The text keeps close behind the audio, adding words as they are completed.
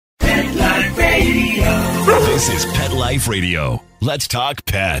This is Pet Life Radio. Let's talk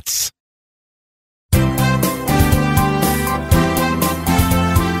pets.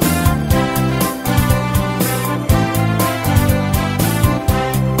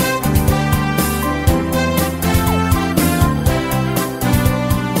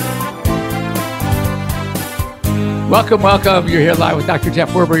 Welcome. You're here live with Dr.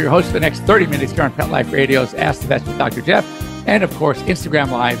 Jeff Werber, your host for the next 30 minutes here on Pet Life Radio's Ask the Vets with Dr. Jeff. And of course, Instagram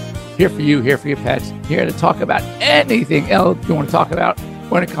Live, here for you, here for your pets, here to talk about anything else you want to talk about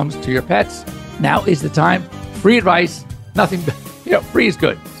when it comes to your pets. Now is the time. Free advice, nothing, free is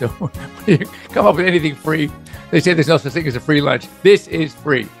good. So when you come up with anything free, they say there's no such thing as a free lunch. This is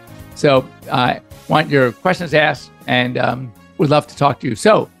free. So I want your questions asked and would love to talk to you.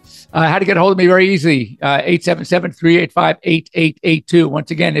 So how to get a hold of me very easily, 877-385-8882.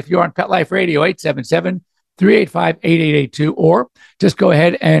 Once again, if you're on Pet Life Radio, 877-385-8882, or just go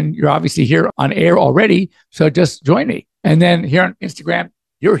ahead and you're obviously here on air already, so just join me. And then here on Instagram,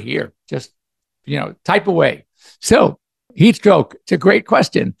 you're here. Just, type away. So heat stroke, it's a great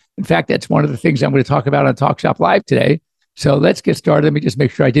question. In fact, that's one of the things I'm going to talk about on Talk Shop Live today. So let's get started. Let me just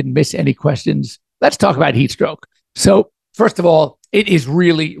make sure I didn't miss any questions. Let's talk about heat stroke. So first of all, it is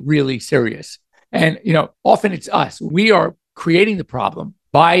really, really serious. And, often it's us. We are creating the problem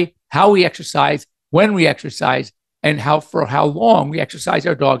by how we exercise, when we exercise, and for how long we exercise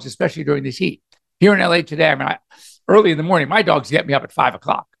our dogs, especially during this heat. Here in LA today, early in the morning, my dogs get me up at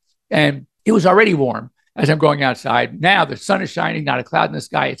 5:00, and it was already warm as I'm going outside. Now the sun is shining, not a cloud in the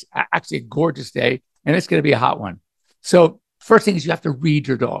sky. It's actually a gorgeous day, and it's going to be a hot one. So first thing is you have to read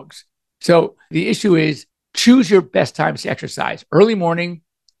your dogs. So the issue is, choose your best times to exercise, early morning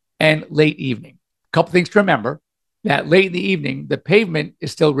and late evening. A couple things to remember, that late in the evening, the pavement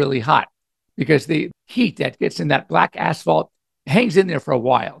is still really hot because the heat that gets in that black asphalt hangs in there for a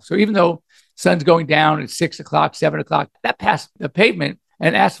while. So even though sun's going down at 6:00, 7:00, the pavement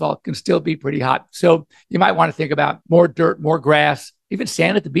and asphalt can still be pretty hot. So you might want to think about more dirt, more grass, even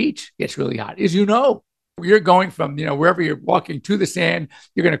sand at the beach gets really hot. As you know, you're going from, wherever you're walking to the sand,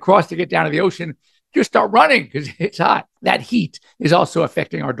 you're going to cross to get down to the ocean. You start running because it's hot. That heat is also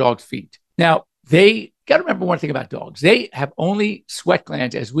affecting our dogs' feet. Now, they got to remember one thing about dogs. They have only sweat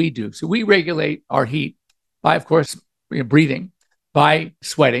glands as we do. So we regulate our heat by, of course, breathing, by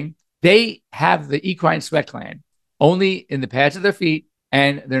sweating. They have the equine sweat gland only in the pads of their feet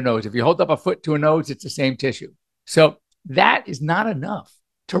and their nose. If you hold up a foot to a nose, it's the same tissue. So that is not enough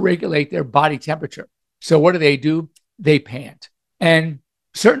to regulate their body temperature. So what do? They pant. And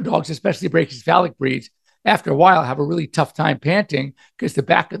certain dogs, especially brachycephalic breeds, after a while have a really tough time panting because the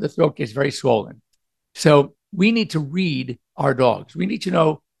back of the throat gets very swollen. So we need to read our dogs. We need to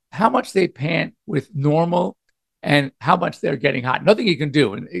know how much they pant with normal and how much they're getting hot. Nothing you can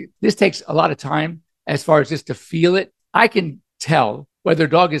do. And this takes a lot of time as far as just to feel it. I can tell whether a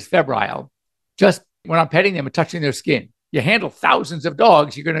dog is febrile just when I'm petting them and touching their skin. You handle thousands of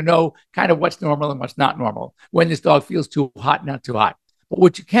dogs, you're going to know kind of what's normal and what's not normal, when this dog feels too hot, not too hot. But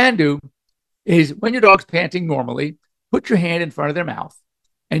what you can do is when your dog's panting normally, put your hand in front of their mouth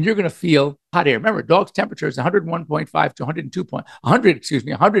and you're going to feel hot air. Remember, dog's temperature is 101.5 to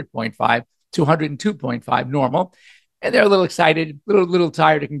 100.5 to 102.5 normal. And they're a little excited, little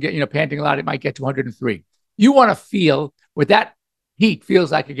tired. It can get, panting a lot. It might get to 103. You want to feel what that heat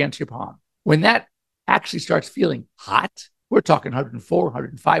feels like against your palm. When that actually starts feeling hot, we're talking 104,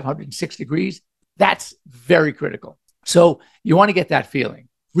 105, 106 degrees. That's very critical. So you want to get that feeling.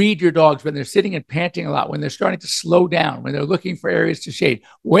 Read your dogs when they're sitting and panting a lot, when they're starting to slow down, when they're looking for areas to shade.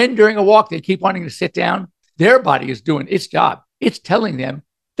 When during a walk they keep wanting to sit down, their body is doing its job. It's telling them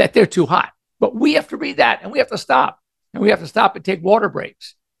that they're too hot. But we have to read that and we have to stop. And we have to stop and take water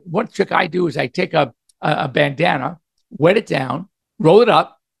breaks. One trick I do is I take a bandana, wet it down, roll it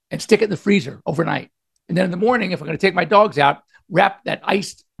up, and stick it in the freezer overnight. And then in the morning, if I'm going to take my dogs out, wrap that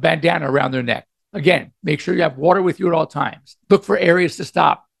iced bandana around their neck. Again, make sure you have water with you at all times. Look for areas to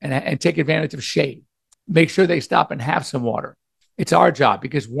stop and take advantage of shade. Make sure they stop and have some water. It's our job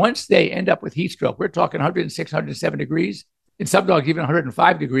because once they end up with heat stroke, we're talking 106, 107 degrees. In some dogs, even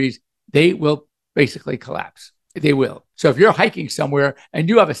 105 degrees, they will basically collapse. They will. So if you're hiking somewhere and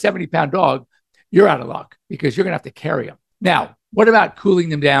you have a 70-pound dog, you're out of luck because you're going to have to carry them. Now, what about cooling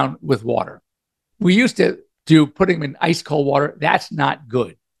them down with water? We used to do putting them in ice cold water. That's not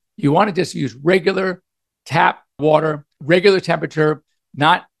good. You want to just use regular tap water, regular temperature,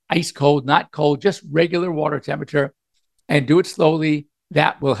 not ice cold, not cold, just regular water temperature, and do it slowly.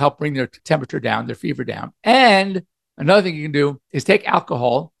 That will help bring their temperature down, their fever down. And another thing you can do is take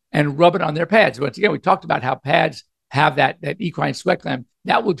alcohol and rub it on their pads. Once again, we talked about how pads have that equine sweat gland.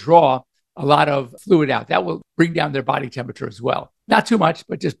 That will draw a lot of fluid out. That will bring down their body temperature as well. Not too much,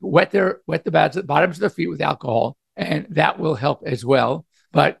 but just wet the bottoms of their feet with alcohol, and that will help as well.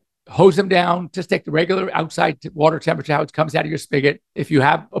 But hose them down. Just take the regular outside water temperature, how it comes out of your spigot. If you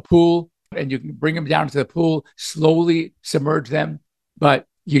have a pool and you can bring them down to the pool, slowly submerge them. But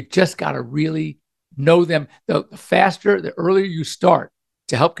you just got to really know them. The faster, the earlier you start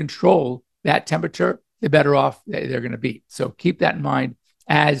to help control that temperature, the better off they're going to be. So keep that in mind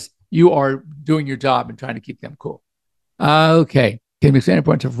as you are doing your job and trying to keep them cool. Okay. Can you explain the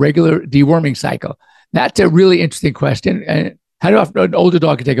importance of regular deworming cycle? That's a really interesting question. And how do an older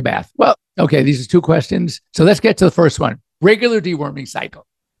dog can take a bath? Well, okay, these are two questions. So let's get to the first one. Regular deworming cycle.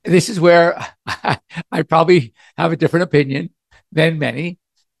 This is where I probably have a different opinion than many.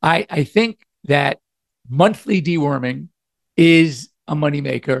 I think that monthly deworming is a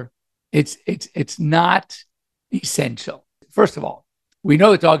moneymaker. It's not essential. First of all, we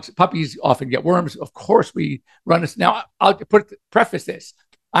know that puppies often get worms. Of course, we run this. Now, I'll preface this.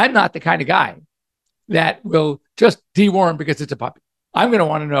 I'm not the kind of guy that will just deworm because it's a puppy. I'm going to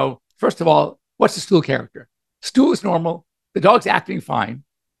want to know, first of all, what's the stool character? Stool is normal. The dog's acting fine.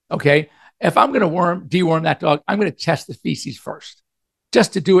 Okay. If I'm going to deworm that dog, I'm going to test the feces first,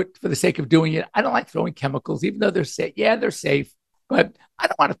 just to do it for the sake of doing it. I don't like throwing chemicals, even though they're safe. Yeah, they're safe, but I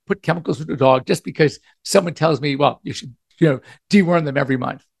don't want to put chemicals into a dog just because someone tells me, well, you should, deworm them every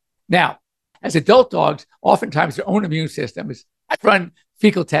month. Now, as adult dogs, oftentimes their own immune system is, I've run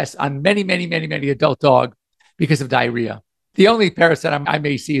fecal tests on many, many, many, many adult dogs because of diarrhea. The only parasite I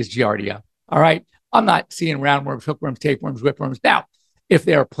may see is Giardia. All right. I'm not seeing roundworms, hookworms, tapeworms, whipworms. Now, if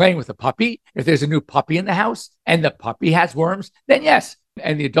they're playing with a puppy, if there's a new puppy in the house and the puppy has worms, then yes.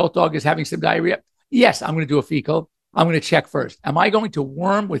 And the adult dog is having some diarrhea, yes, I'm going to do a fecal. I'm going to check first. Am I going to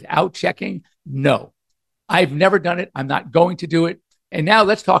worm without checking? No. I've never done it. I'm not going to do it. And now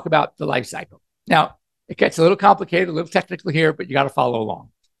let's talk about the life cycle. Now, it gets a little complicated, a little technical here, but you got to follow along.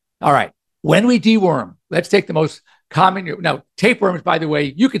 All right. When we deworm, let's take the most common. Now, tapeworms, by the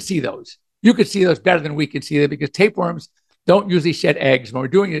way, you could see those. You could see those better than we could see them because tapeworms don't usually shed eggs. When we're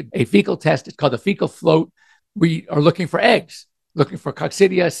doing a fecal test, it's called a fecal float. We are looking for eggs, looking for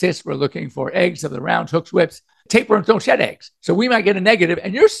coccidia, cysts. We're looking for eggs of the rounds, hooks, whips. Tapeworms don't shed eggs. So we might get a negative,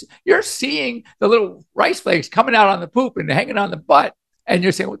 and you're seeing the little rice flakes coming out on the poop and hanging on the butt. And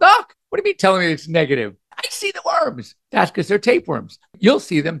you're saying, well, doc, what do you mean telling me it's negative? I see the worms. That's because they're tapeworms. You'll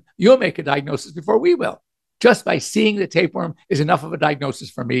see them. You'll make a diagnosis before we will. Just by seeing the tapeworm is enough of a diagnosis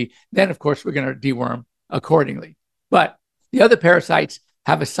for me. Then, of course, we're going to deworm accordingly. But the other parasites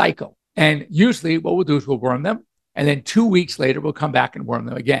have a cycle. And usually what we'll do is we'll worm them. And then 2 weeks later, we'll come back and worm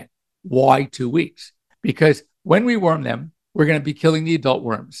them again. Why 2 weeks? Because when we worm them, we're going to be killing the adult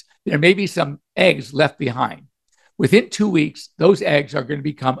worms. There may be some eggs left behind. Within 2 weeks, those eggs are going to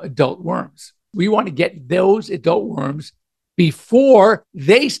become adult worms. We want to get those adult worms before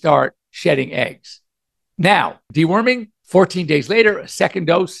they start shedding eggs. Now, deworming, 14 days later, a second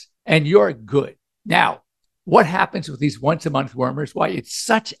dose, and you're good. Now, what happens with these once-a-month wormers? Why, it's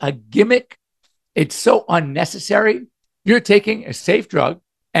such a gimmick. It's so unnecessary. You're taking a safe drug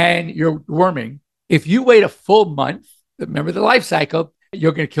and you're worming. If you wait a full month, remember the life cycle,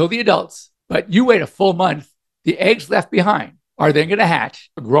 you're going to kill the adults, but you wait a full month, the eggs left behind are then going to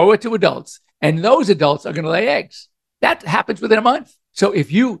hatch, grow into adults, and those adults are going to lay eggs. That happens within a month. So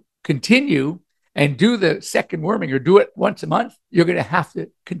if you continue and do the second worming or do it once a month, you're going to have to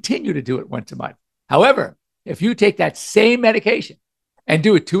continue to do it once a month. However, if you take that same medication and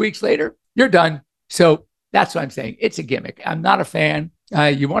do it 2 weeks later, you're done. So that's what I'm saying. It's a gimmick. I'm not a fan.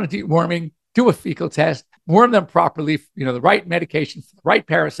 You want to do worming, do a fecal test, worm them properly, the right medication for the right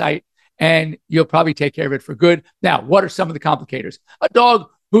parasite, and you'll probably take care of it for good. Now, what are some of the complicators? A dog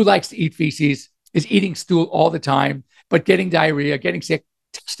who likes to eat feces, is eating stool all the time, but getting diarrhea, getting sick,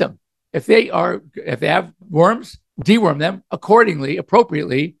 test them. If they have worms, deworm them accordingly,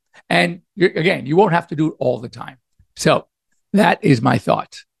 appropriately. And you won't have to do it all the time. So that is my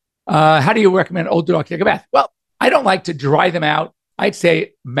thought. How do you recommend an older dog take a bath? Well, I don't like to dry them out. I'd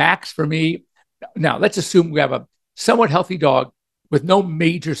say max for me. Now, let's assume we have a somewhat healthy dog with no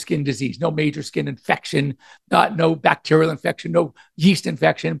major skin disease, no major skin infection, no bacterial infection, no yeast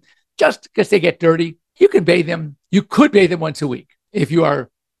infection. Just because they get dirty, you can bathe them. You could bathe them once a week. If you are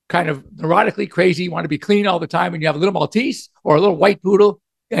kind of neurotically crazy, you want to be clean all the time, and you have a little Maltese or a little white poodle,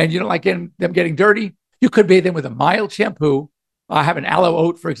 and you don't like them getting dirty, you could bathe them with a mild shampoo. I have an aloe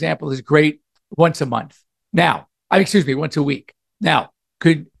oat, for example, is great once a month. Once a week. Now,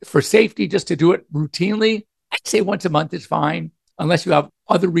 for safety, just to do it routinely, I'd say once a month is fine, unless you have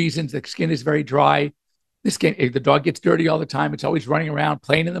other reasons. The skin is very dry. If the dog gets dirty all the time, it's always running around,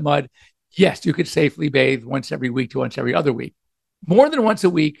 playing in the mud. yes, you could safely bathe once every week to once every other week. More than once a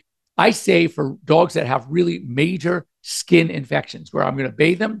week, I say for dogs that have really major skin infections, where I'm going to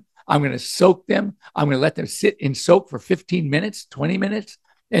bathe them, I'm going to soak them, I'm going to let them sit in soak for 15 minutes, 20 minutes,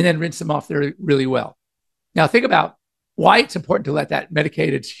 and then rinse them off there really well. Now, think about why it's important to let that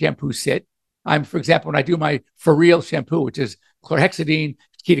medicated shampoo sit. For example, when I do my For Real shampoo, which is chlorhexidine,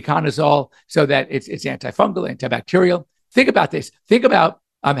 ketoconazole, so that it's antifungal, antibacterial. Think about this. Think about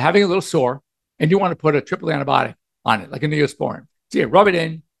having a little sore, and you want to put a triple antibiotic on it, like a Neosporin. So you rub it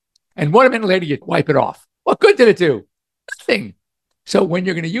in, and 1 minute later, you wipe it off. What good did it do? Nothing. So when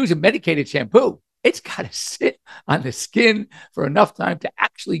you're going to use a medicated shampoo, it's got to sit on the skin for enough time to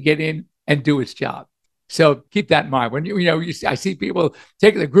actually get in and do its job. So keep that in mind. When I see people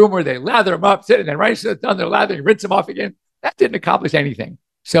taking the groomer, they lather them up, sit, and then right as it's done, they're lathering, rinse them off again. That didn't accomplish anything.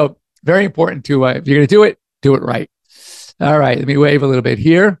 So very important to, if you're going to do it right. All right, let me wave a little bit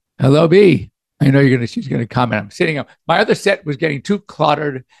here. Hello, B. I know she's going to comment. I'm sitting up. My other set was getting too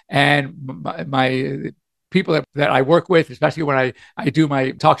cluttered, and my people that I work with, especially when I do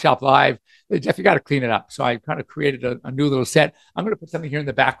my Talk Shop Live, Jeff, you got to clean it up. So I kind of created a new little set. I'm going to put something here in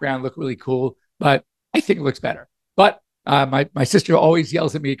the background, look really cool, but I think it looks better. But my sister always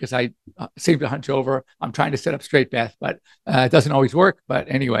yells at me because I seem to hunch over. I'm trying to sit up straight, Beth, but it doesn't always work. But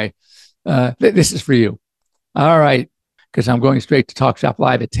anyway, this is for you. All right, because I'm going straight to Talk Shop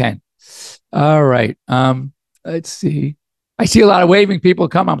Live at 10. All right. Let's see. I see a lot of waving people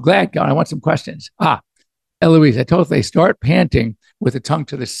come. I'm glad. God, I want some questions. Eloise, I told they start panting with the tongue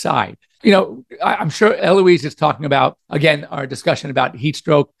to the side. I'm sure Eloise is talking about, again, our discussion about heat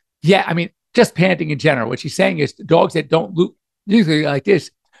stroke. Yeah, I mean, just panting in general. What she's saying is dogs that don't look usually like this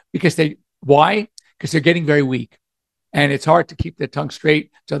why? Because they're getting very weak. And it's hard to keep the tongue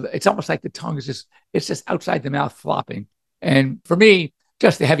straight. So it's almost like the tongue is just outside the mouth flopping. And for me,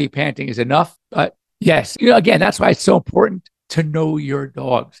 just the heavy panting is enough. But yes, again, that's why it's so important to know your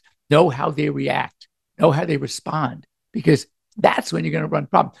dogs, know how they react, know how they respond, because that's when you're going to run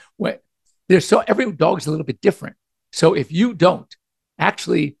problems. Every dog's a little bit different. So if you don't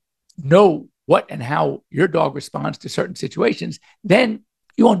actually know what and how your dog responds to certain situations, then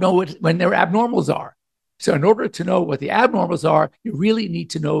you won't know when their abnormals are. So in order to know what the abnormals are, you really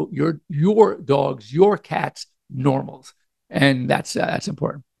need to know your dog's, your cat's normals. And that's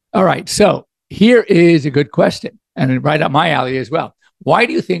important. All right. So here is a good question, and right up my alley as well. Why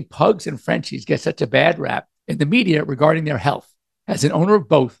do you think pugs and frenchies get such a bad rap in the media regarding their health? As an owner of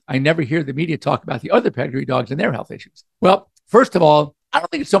both, I never hear the media talk about the other pedigree dogs and their health issues. Well, first of all, I don't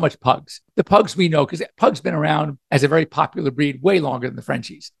think it's so much pugs. The pugs we know, because pugs been around as a very popular breed way longer than the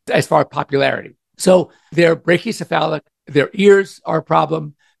frenchies as far as popularity. So they're brachycephalic, their ears are a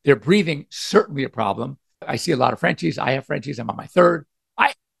problem, their breathing certainly a problem. I see a lot of frenchies. I have frenchies. I'm on my third.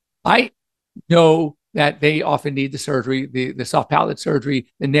 I know that they often need the surgery, the soft palate surgery,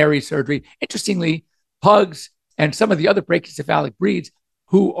 the nary surgery. Interestingly, pugs and some of the other brachycephalic breeds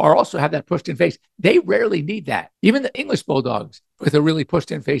who also have that pushed in face, they rarely need that. Even the English bulldogs with the really pushed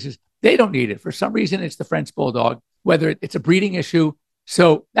in faces, they don't need it. For some reason, it's the French bulldog, whether it's a breeding issue.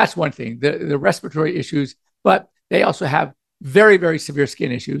 So that's one thing, the respiratory issues, but they also have very, very severe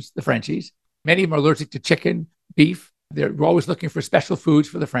skin issues, the Frenchies. Many of them are allergic to chicken, beef. They're always looking for special foods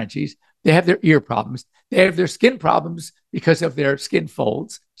for the Frenchies. They have their ear problems. They have their skin problems because of their skin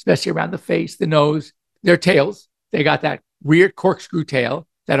folds, especially around the face, the nose, their tails. They got that weird corkscrew tail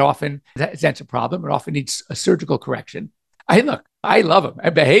that often presents a problem. It often needs a surgical correction. I love them.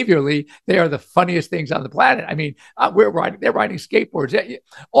 And behaviorally, they are the funniest things on the planet. I mean, they're riding skateboards.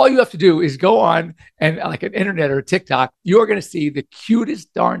 All you have to do is go on and like an internet or a TikTok, you're going to see the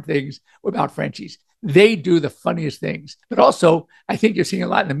cutest darn things about Frenchies. They do the funniest things. But also, I think you're seeing a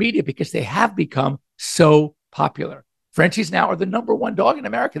lot in the media because they have become so popular. Frenchies now are the number one dog in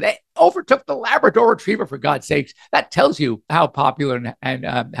America. They overtook the Labrador Retriever, for God's sakes. That tells you how popular and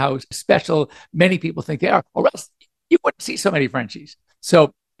how special many people think they are, or else you wouldn't see so many Frenchies.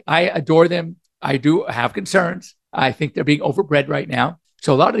 So I adore them. I do have concerns. I think they're being overbred right now.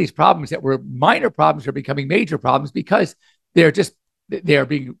 So a lot of these problems that were minor problems are becoming major problems because they're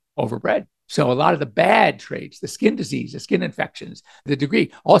being overbred. So a lot of the bad traits, the skin disease, the skin infections, the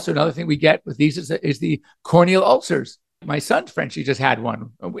degree. Also, another thing we get with these is the corneal ulcers. My son's Frenchie just had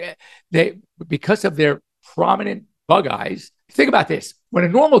one. Because of their prominent bug eyes. Think about this. When a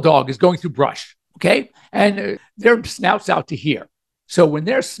normal dog is going through brush, okay, and their snout's out to here. So when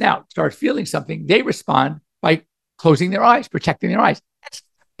their snout starts feeling something, they respond by closing their eyes, protecting their eyes.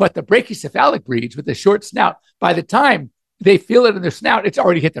 But the brachycephalic breeds with the short snout, by the time they feel it in their snout, it's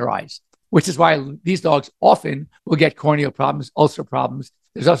already hit their eyes, which is why these dogs often will get corneal problems, ulcer problems,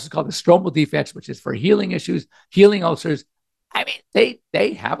 There's also called the stromal defects, which is for healing issues, healing ulcers. I mean,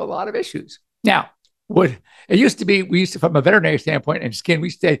 they have a lot of issues. Now, what it used to be, we used to, from a veterinary standpoint and skin, we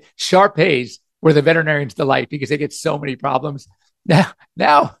used to say Shar-Peis were the veterinarian's delight because they get so many problems. Now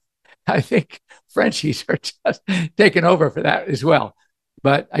I think Frenchies are just taking over for that as well.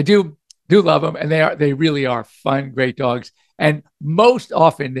 But I do love them, and they really are fun, great dogs. And most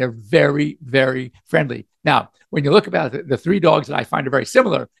often they're very, very friendly. Now, when you look about the three dogs that I find are very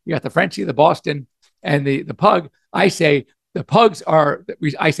similar, you got the Frenchie, the Boston, and the pug. I say the pugs are,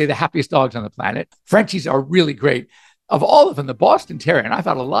 I say, the happiest dogs on the planet. Frenchies are really great. Of all of them, the Boston Terrier, and I've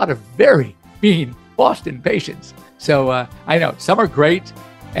had a lot of very mean Boston patients. So I know some are great,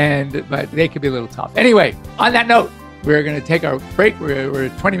 but they can be a little tough. Anyway, on that note, we're going to take our break. We're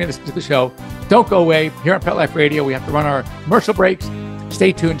 20 minutes into the show. Don't go away. Here on Pet Life Radio, we have to run our commercial breaks.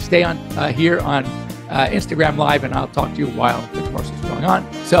 Stay tuned. Stay on here on Instagram Live, and I'll talk to you while the commercial is going on.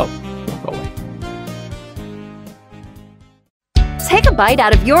 So don't go away. Take a bite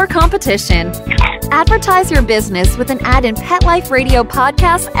out of your competition. Advertise your business with an ad in Pet Life Radio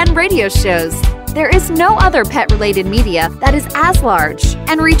podcasts and radio shows. There is no other pet-related media that is as large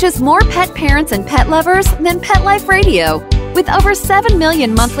and reaches more pet parents and pet lovers than Pet Life Radio. With over 7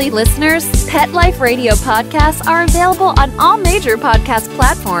 million monthly listeners, Pet Life Radio podcasts are available on all major podcast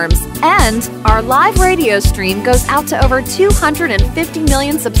platforms. And our live radio stream goes out to over 250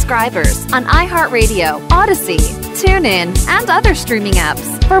 million subscribers on iHeartRadio, Odyssey, TuneIn, and other streaming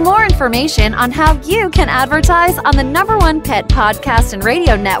apps. For more information on how you can advertise on the #1 pet podcast and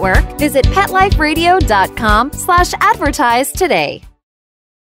radio network, visit PetLifeRadio.com/advertise today.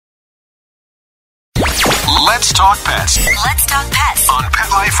 Let's talk pets. Let's talk pets On Pet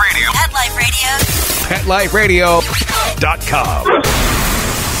Life Radio. Pet Life Radio. PetLifeRadio.com.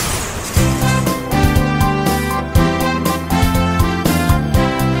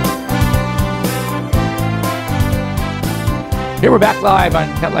 Here we're back live on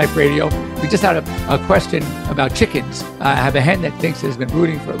Pet Life Radio. We just had a question about chickens. I have a hen that thinks it has been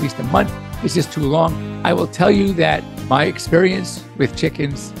brooding for at least a month. It's just too long. I will tell you that my experience with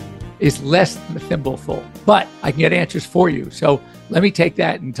chickens is less than a thimbleful, but I can get answers for you. So let me take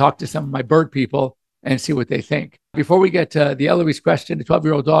that and talk to some of my bird people and see what they think. Before we get to the Eloise question, the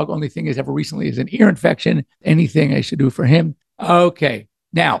 12-year-old dog, only thing is ever recently is an ear infection. Anything I should do for him? Okay.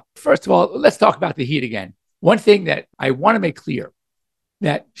 Now, first of all, let's talk about the heat again. One thing that I want to make clear,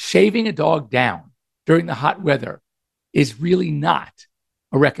 that shaving a dog down during the hot weather is really not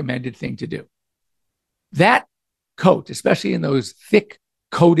a recommended thing to do. That coat, especially in those thick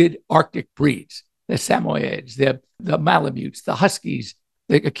coated Arctic breeds, the Samoyeds, the Malamutes, the Huskies,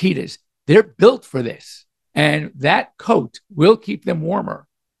 the Akitas, they're built for this. And that coat will keep them warmer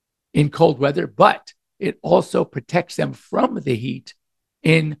in cold weather, but it also protects them from the heat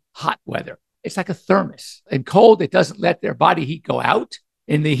in hot weather. It's like a thermos. In cold, it doesn't let their body heat go out.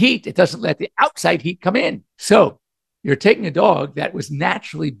 In the heat, it doesn't let the outside heat come in. So you're taking a dog that was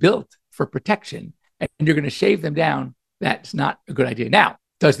naturally built for protection and you're going to shave them down. That's not a good idea. Now,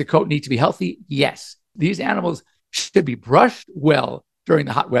 does the coat need to be healthy? Yes. These animals should be brushed well during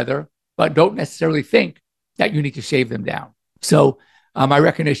the hot weather, but don't necessarily think that you need to shave them down. So my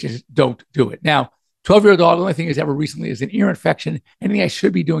recommendation is don't do it. Now, 12-year-old dog, the only thing is ever recently is an ear infection. Anything I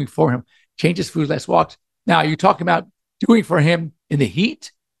should be doing for him? Change his food, less walks. Now, are you talking about doing for him in the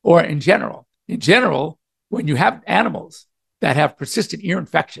heat or in general? In general, when you have animals that have persistent ear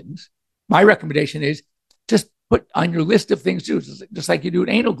infections, my recommendation is just put on your list of things to do, just like you do with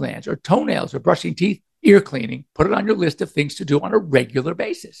anal glands or toenails or brushing teeth, ear cleaning. Put it on your list of things to do on a regular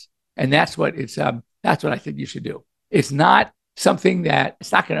basis. And that's what I think you should do. It's not something that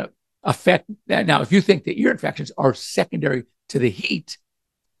it's not going to affect that. Now, if you think the ear infections are secondary to the heat,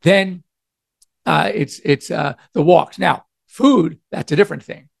 then it's the walks. Now, food, that's a different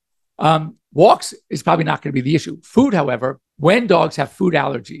thing. Walks is probably not going to be the issue. Food, however, when dogs have food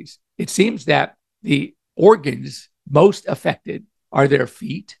allergies, it seems that the organs most affected are their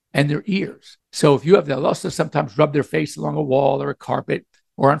feet and their ears. So if you have, they'll also sometimes rub their face along a wall or a carpet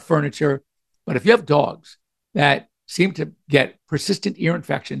or on furniture. But if you have dogs that seem to get persistent ear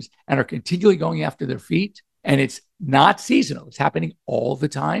infections and are continually going after their feet, and it's not seasonal, it's happening all the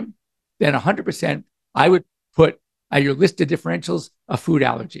time, then 100% I would put your list of differentials a food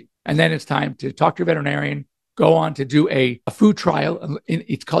allergy. And then it's time to talk to your veterinarian, go on to do a food trial.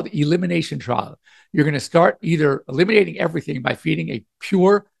 It's called the elimination trial. You're going to start either eliminating everything by feeding a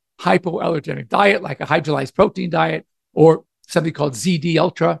pure hypoallergenic diet, like a hydrolyzed protein diet, or something called ZD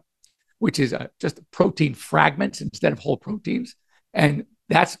Ultra, which is just protein fragments instead of whole proteins. And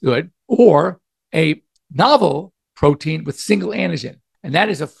that's good. Or a novel protein with single antigen. And that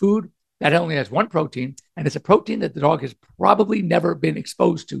is a food that only has one protein, and it's a protein that the dog has probably never been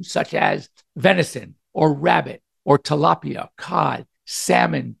exposed to, such as venison or rabbit or tilapia, cod,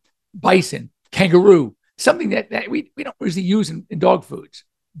 salmon, bison, kangaroo, something that we don't usually use in dog foods.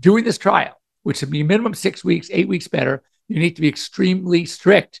 During this trial, which would be minimum 6 weeks, 8 weeks better, you need to be extremely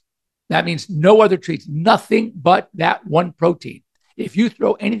strict. That means no other treats, nothing but that one protein. If you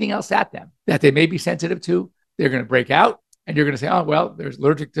throw anything else at them that they may be sensitive to, they're going to break out, and you're going to say, oh, well, there's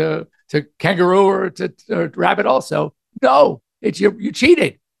allergic to kangaroo or to rabbit also. No, it's you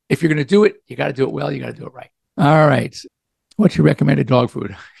cheated. If you're going to do it, you got to do it well. You got to do it right. All right. What's your recommended dog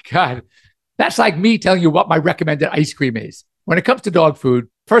food? God, that's like me telling you what my recommended ice cream is. When it comes to dog food,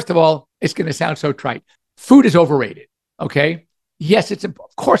 first of all, it's going to sound so trite. Food is overrated. Okay. Yes, of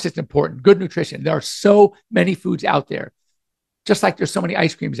course it's important. Good nutrition. There are so many foods out there, just like there's so many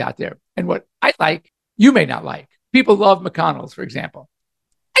ice creams out there. And what I like, you may not like. People love McConnell's, for example.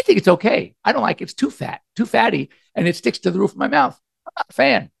 I think it's okay. I don't like it. It's too fatty, and it sticks to the roof of my mouth. I'm not a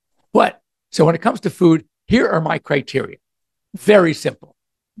fan. So when it comes to food, here are my criteria. Very simple.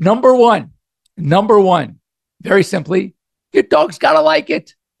 Number one, very simply, your dog's got to like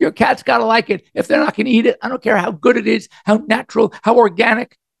it. Your cat's got to like it. If they're not going to eat it, I don't care how good it is, how natural, how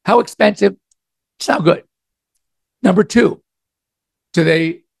organic, how expensive. It's not good. Number two, does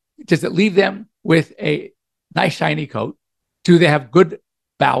it leave them with a nice shiny coat? Do they have good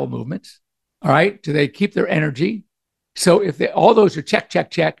bowel movements? All right. Do they keep their energy? So if all those are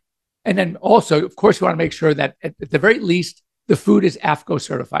check. And then also, of course, you want to make sure that at the very least, the food is AAFCO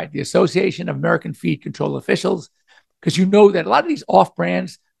certified, the Association of American Feed Control Officials, because you know that a lot of these off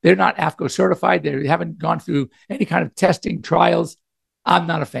brands, they're not AAFCO certified. They haven't gone through any kind of testing trials. I'm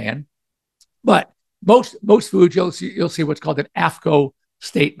not a fan. But most foods, you'll see what's called an AAFCO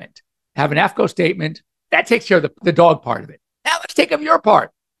statement. Have an AAFCO statement. That takes care of the dog part of it. Now let's take up your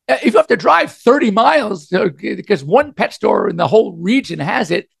part. If you have to drive 30 miles because one pet store in the whole region has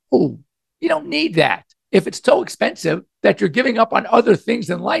it, you don't need that. If it's so expensive that you're giving up on other things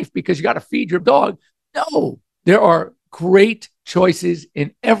in life because you got to feed your dog, no. There are great choices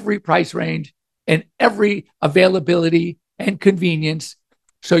in every price range and every availability and convenience.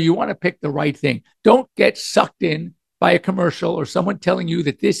 So you want to pick the right thing. Don't get sucked in by a commercial or someone telling you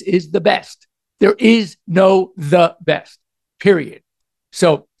that this is the best. There is no the best, period.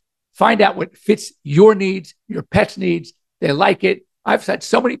 So find out what fits your needs, your pet's needs. They like it. I've had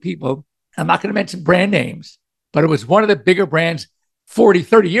so many people, I'm not going to mention brand names, but it was one of the bigger brands 40,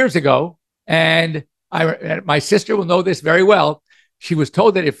 30 years ago. And my sister will know this very well. She was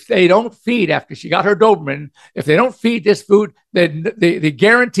told that if they don't feed after she got her Doberman, if they don't feed this food, then the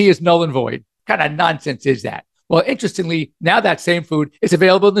guarantee is null and void. What kind of nonsense is that? Well, interestingly, now that same food is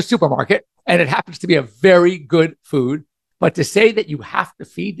available in the supermarket, and it happens to be a very good food. But to say that you have to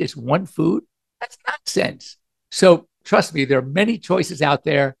feed this one food, that's nonsense. So trust me, there are many choices out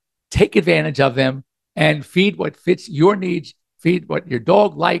there. Take advantage of them and feed what fits your needs. Feed what your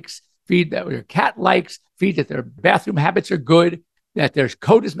dog likes. Feed that your cat likes. Feed that their bathroom habits are good, that their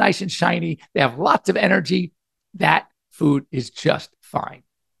coat is nice and shiny. They have lots of energy. That food is just fine.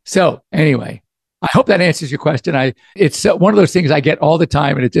 So anyway, I hope that answers your question. It's one of those things I get all the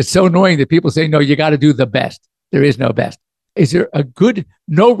time, and it's just so annoying that people say, no, you got to do the best. There is no best. Is there a good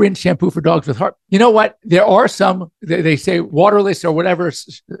no-rinse shampoo for dogs with heart? You know what? There are some, they say waterless or whatever,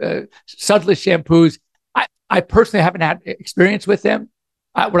 sudless shampoos. I personally haven't had experience with them.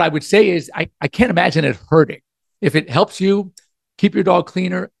 What I would say is I can't imagine it hurting. If it helps you keep your dog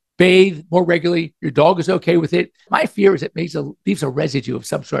cleaner, bathe more regularly, your dog is okay with it. My fear is it leaves a residue of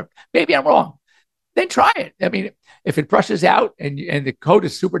some sort. Maybe I'm wrong. Then try it. I mean, if it brushes out and the coat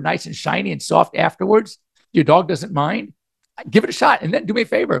is super nice and shiny and soft afterwards, your dog doesn't mind, give it a shot. And then do me a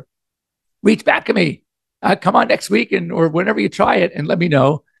favor, reach back to me. Come on next week or whenever you try it and let me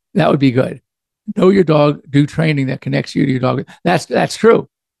know. That would be good. Know your dog, do training that connects you to your dog. That's true.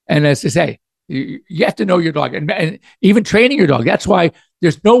 And as I say, you have to know your dog and even training your dog. That's why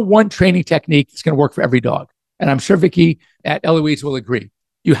there's no one training technique that's going to work for every dog. And I'm sure Vicky at Eloise will agree.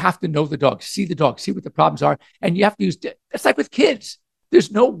 You have to know the dog, see what the problems are. And you have to it's like with kids.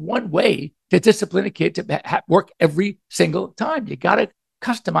 There's no one way to discipline a kid to work every single time. You got to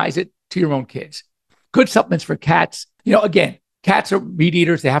customize it to your own kids. Good supplements for cats. Again, cats are meat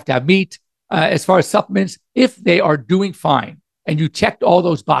eaters. They have to have meat. As far as supplements, if they are doing fine and you checked all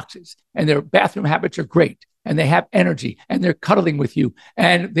those boxes and their bathroom habits are great and they have energy and they're cuddling with you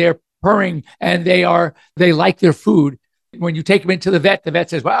and they're purring and they like their food. When you take them into the vet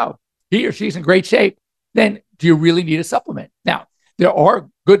says, wow, he or she's in great shape. Then do you really need a supplement? Now, there are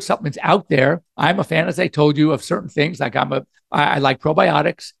good supplements out there. I'm a fan, as I told you, of certain things. Like I like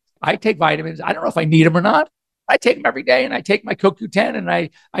probiotics. I take vitamins. I don't know if I need them or not. I take them every day, and I take my CoQ10, and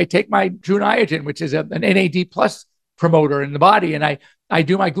I take my True Niagen, which is an NAD plus promoter in the body, and I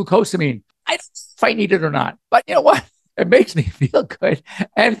do my glucosamine. I don't know if I need it or not, but you know what? It makes me feel good,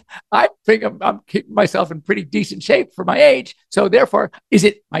 and I think I'm keeping myself in pretty decent shape for my age. So therefore, is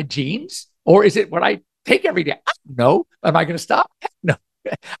it my genes or is it what I take every day? I don't know. Am I going to stop? No,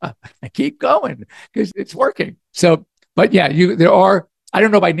 I keep going because it's working. So, but yeah, there are. I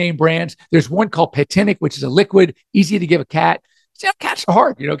don't know by name brands. There's one called Petinic, which is a liquid, easy to give a cat. See, cats are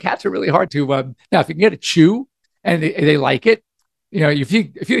hard. Cats are really hard to. Now, if you can get a chew and they like it, if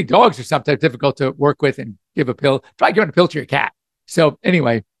you think dogs are sometimes difficult to work with and give a pill, try giving a pill to your cat. So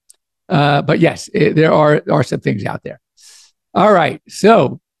anyway, but yes, there are some things out there. All right,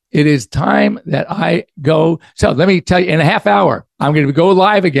 so it is time that I go. So let me tell you, in a half hour, I'm going to go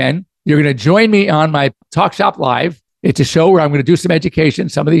live again. You're going to join me on my Talk Shop Live. It's a show where I'm going to do some education,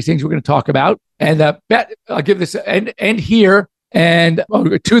 some of these things we're going to talk about. And I'll give this end here. And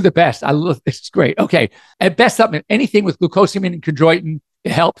to the best. I love this. Is great. Okay. At best supplement, anything with glucosamine and chondroitin,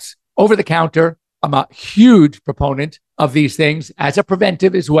 it helps. Over the counter, I'm a huge proponent of these things as a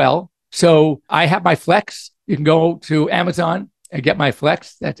preventive as well. So I have my Flex. You can go to Amazon and get my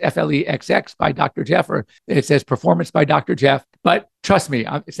Flex. That's FLEXX by Dr. Jeff, or it says Performance by Dr. Jeff. But trust me,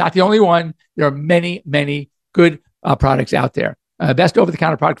 it's not the only one. There are many, many good products out there. Best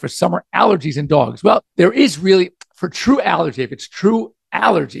over-the-counter product for summer allergies in dogs. Well, there is really, for true allergy, if it's true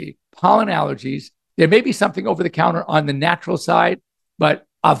allergy, pollen allergies, there may be something over-the-counter on the natural side, but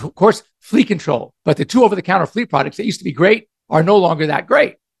of course, flea control. But the two over-the-counter flea products that used to be great are no longer that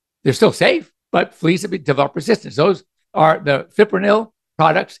great. They're still safe, but fleas have developed resistance. Those are the fipronil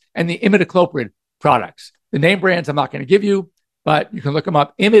products and the imidacloprid products. The name brands I'm not going to give you, but you can look them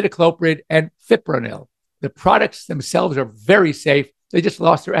up, imidacloprid and fipronil. The products themselves are very safe. They just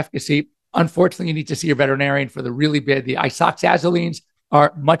lost their efficacy. Unfortunately, you need to see your veterinarian for the really bad. The isoxazolines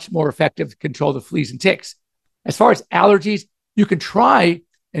are much more effective to control the fleas and ticks. As far as allergies, you can try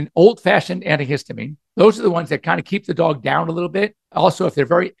an old-fashioned antihistamine. Those are the ones that kind of keep the dog down a little bit. Also, if they're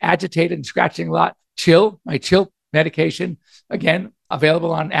very agitated and scratching a lot, my chill medication, again,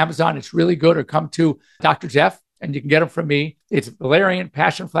 available on Amazon. It's really good. Or come to Dr. Jeff, and you can get them from me. It's valerian,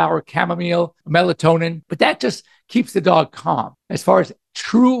 passion flower, chamomile, melatonin, but that just keeps the dog calm. As far as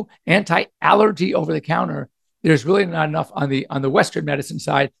true anti-allergy over-the-counter, there's really not enough on the Western medicine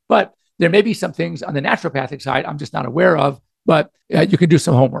side, but there may be some things on the naturopathic side I'm just not aware of, but you can do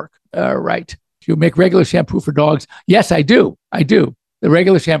some homework. Right. Do you make regular shampoo for dogs? Yes, I do. The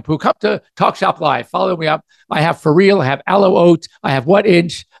regular shampoo. Come to Talk Shop Live. Follow me up. I have For Real. I have Aloe Oats. I have What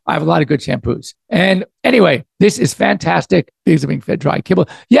Inch. I have a lot of good shampoos. And anyway, this is fantastic. These are being fed dry kibble.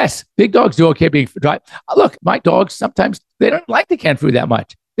 Yes, big dogs do okay being fed dry. Look, my dogs, sometimes they don't like the canned food that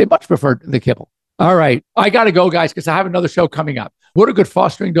much. They much prefer the kibble. All right. I got to go, guys, because I have another show coming up. What are good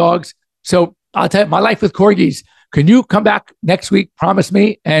fostering dogs? So I'll tell you, My Life with Corgis. Can you come back next week? Promise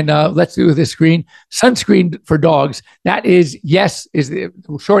me. And let's do this sunscreen for dogs. That is yes, is the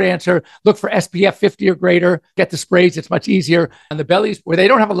short answer. Look for SPF 50 or greater. Get the sprays. It's much easier. On the bellies where they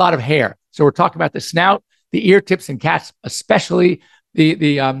don't have a lot of hair. So we're talking about the snout, the ear tips in cats, especially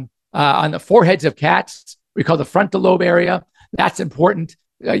on the foreheads of cats. We call the frontal lobe area. That's important.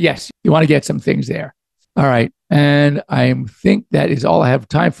 Yes, you want to get some things there. All right. And I think that is all I have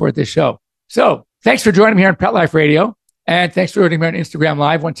time for at this show. So thanks for joining me here on Pet Life Radio. And thanks for joining me on Instagram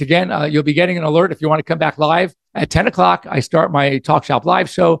Live. Once again, you'll be getting an alert if you want to come back live at 10 o'clock. I start my Talk Shop Live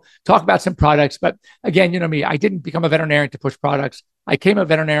show, talk about some products. But again, you know me, I didn't become a veterinarian to push products. I became a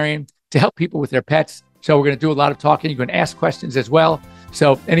veterinarian to help people with their pets. So we're going to do a lot of talking. You can ask questions as well.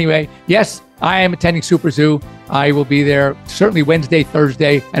 So anyway, yes, I am attending Super Zoo. I will be there certainly Wednesday,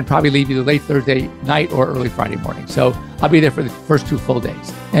 Thursday, and probably leave either late Thursday night or early Friday morning. So I'll be there for the first 2 full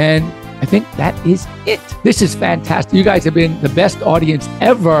days. And I think that is it. This is fantastic. You guys have been the best audience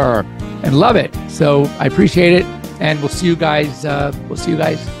ever and love it. So I appreciate it. And we'll see you guys.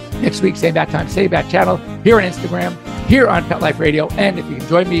 Next week, same bat time, same bat channel, here on Instagram, here on Pet Life Radio. And if you can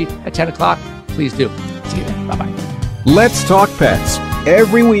join me at 10 o'clock, please do. See you then. Bye-bye. Let's Talk Pets,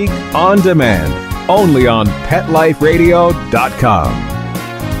 every week on demand, only on PetLifeRadio.com.